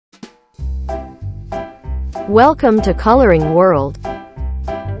Welcome to Coloring World.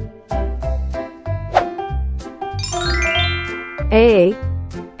 A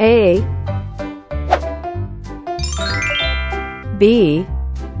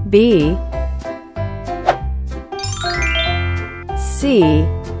B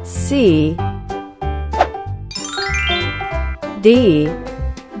C D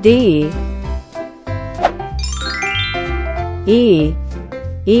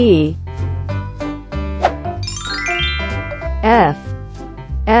E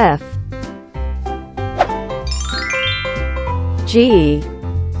F G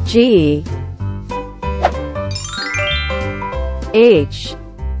H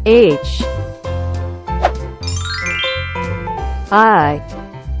I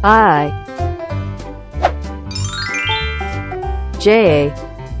J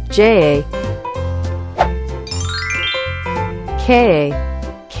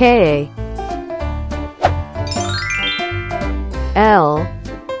K L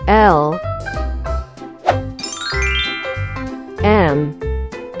M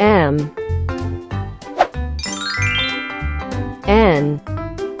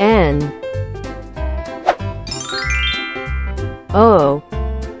N O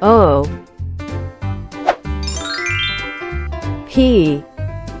P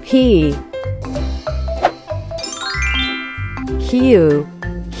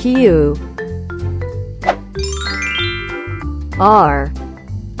Q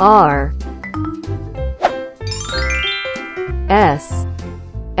R S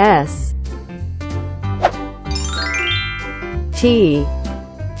T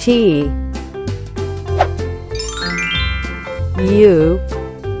U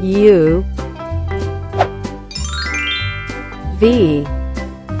V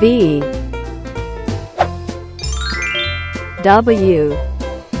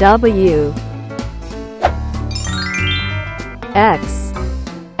W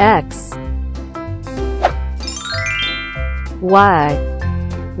X Y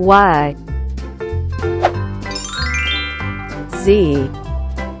Z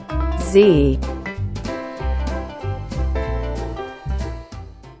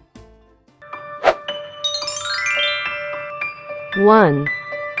 1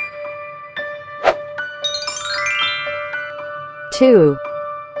 2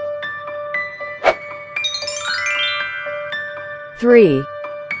 3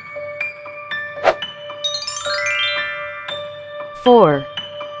 4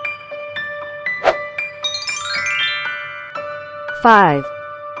 5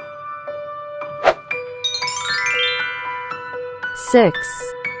 6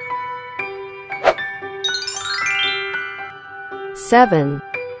 7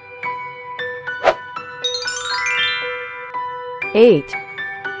 8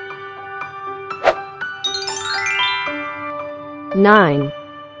 9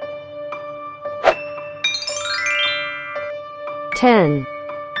 10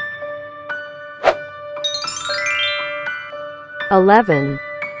 11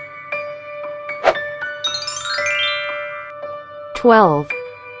 12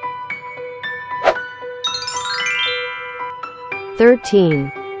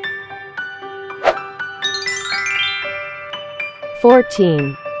 13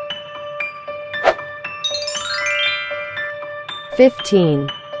 14 15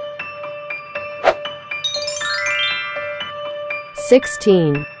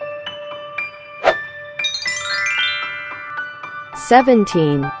 16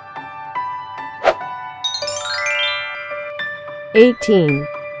 17 18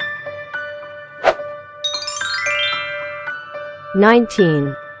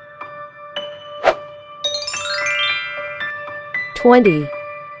 19 20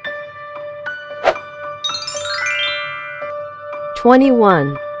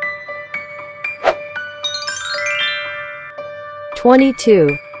 21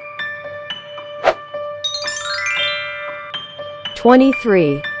 22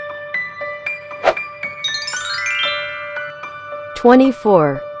 23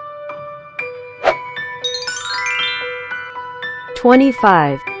 24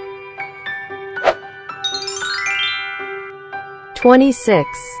 25 26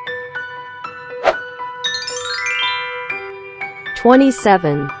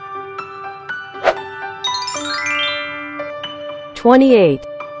 27 28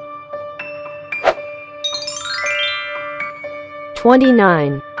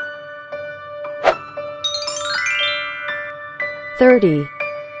 29 30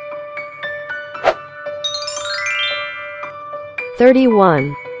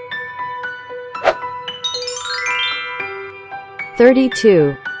 31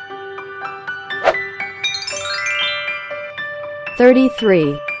 32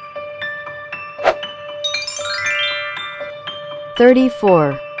 33,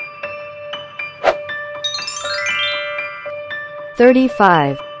 34,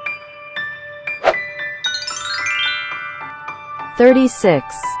 35, 36,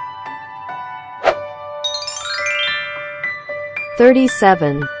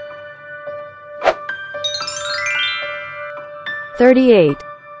 37, 38,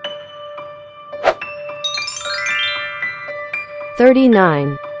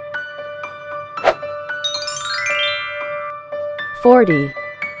 39, 40,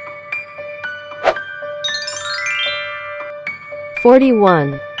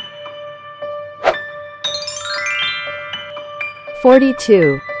 41,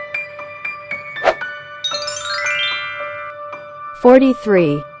 42,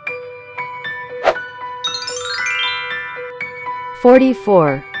 43,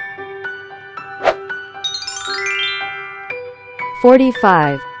 44,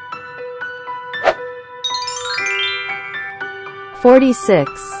 45, 46,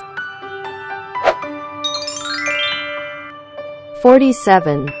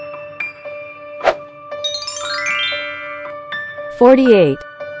 47, 48,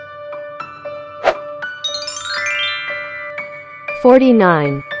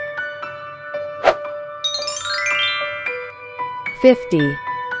 49, 50,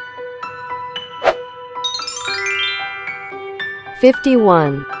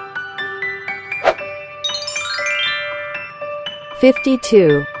 51,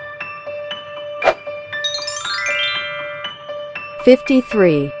 52,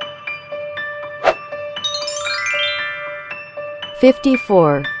 53,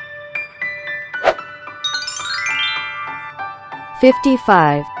 54,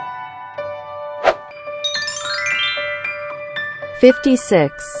 55,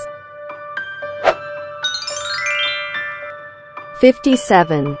 56,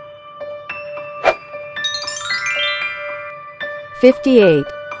 57, 58,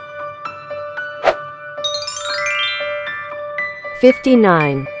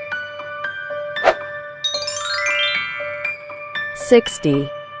 59, 60,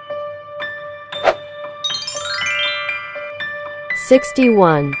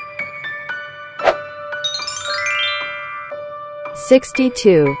 61,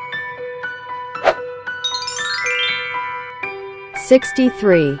 62,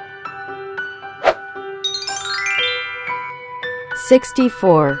 63,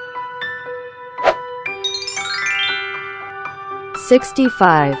 64,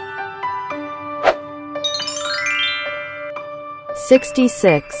 65,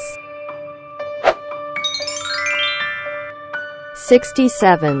 66,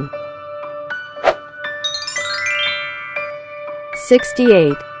 67,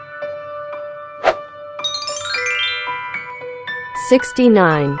 68,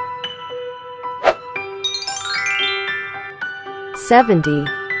 69, 70,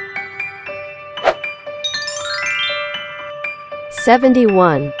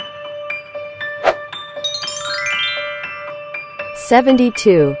 71,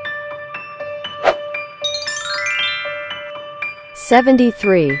 72,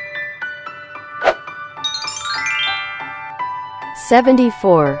 73,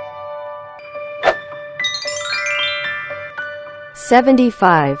 74,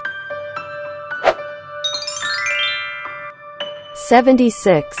 75,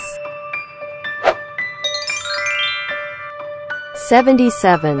 76,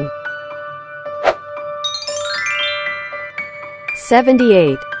 77,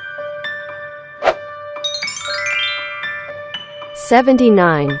 78,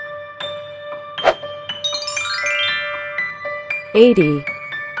 79, 80,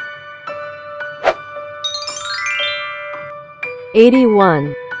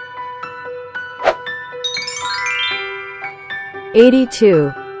 81,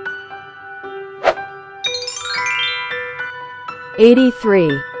 82,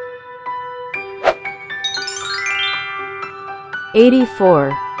 83,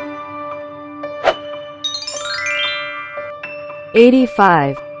 84,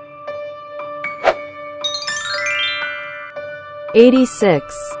 85,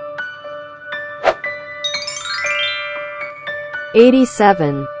 86,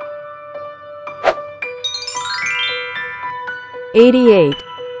 87, 88,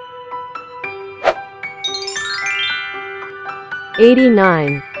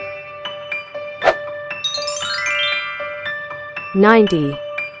 89, 90,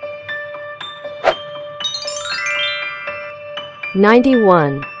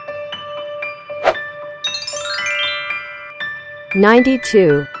 91,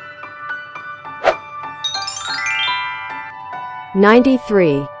 92,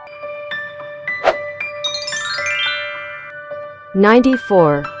 93,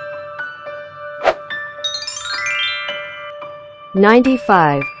 94,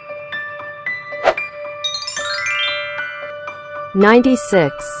 95,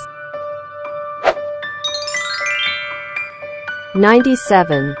 96,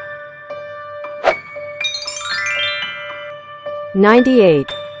 97, 98,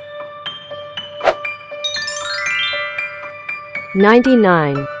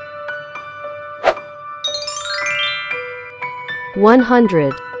 99,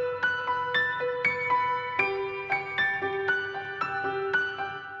 100,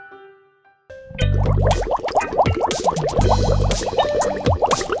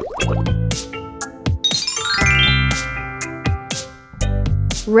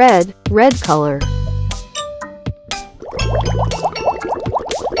 red, red color.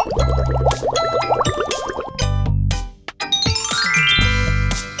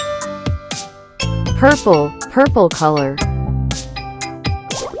 Purple, purple color.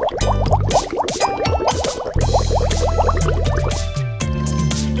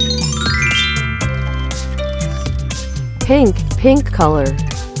 Pink, pink color.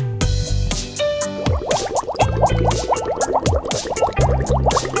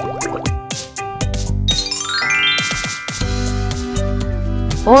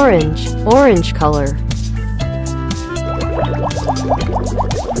 Orange, orange color.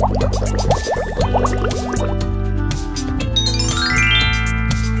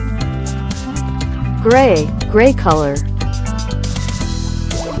 Gray, gray color.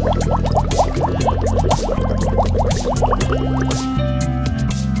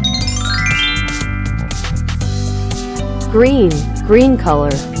 Green, green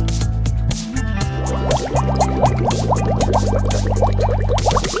color.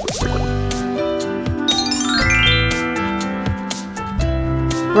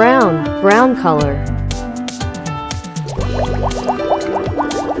 Brown, brown color.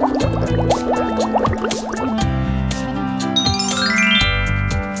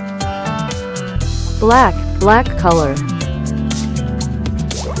 Black, black color.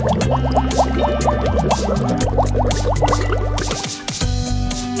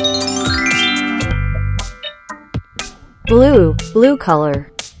 Blue, blue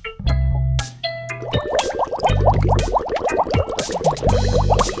color.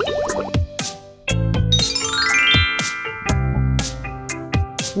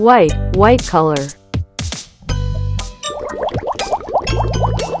 White, white color.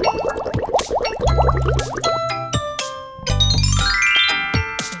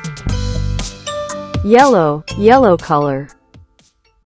 Yellow, yellow color.